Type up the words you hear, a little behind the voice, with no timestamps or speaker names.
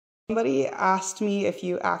Somebody asked me if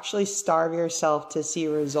you actually starve yourself to see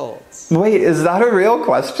results. Wait, is that a real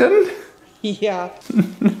question? Yeah.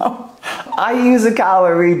 No. I use a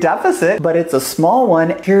calorie deficit, but it's a small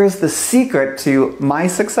one. Here's the secret to my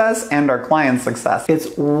success and our clients' success.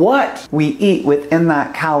 It's what we eat within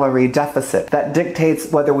that calorie deficit that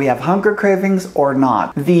dictates whether we have hunger cravings or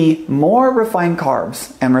not. The more refined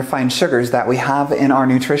carbs and refined sugars that we have in our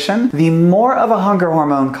nutrition, the more of a hunger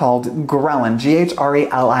hormone called ghrelin,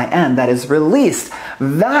 G-H-R-E-L-I-N, that is released.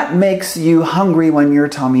 That makes you hungry when your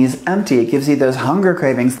tummy is empty. It gives you those hunger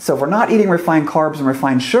cravings. So if we're not eating refined carbs and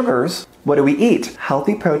refined sugars, what do we eat?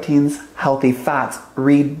 Healthy proteins, healthy fats.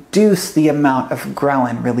 Reduce the amount of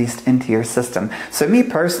ghrelin released into your system. So me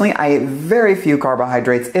personally, I eat very few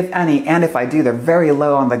carbohydrates, if any, and if I do, they're very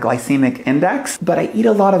low on the glycemic index. But I eat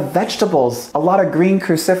a lot of vegetables, a lot of green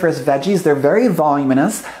cruciferous veggies. They're very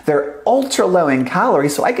voluminous. They're ultra low in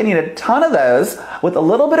calories, so I can eat a ton of those with a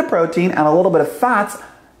little bit of protein and a little bit of fats,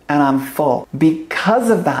 and I'm full. Because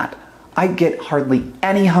of that, I get hardly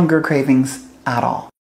any hunger cravings at all.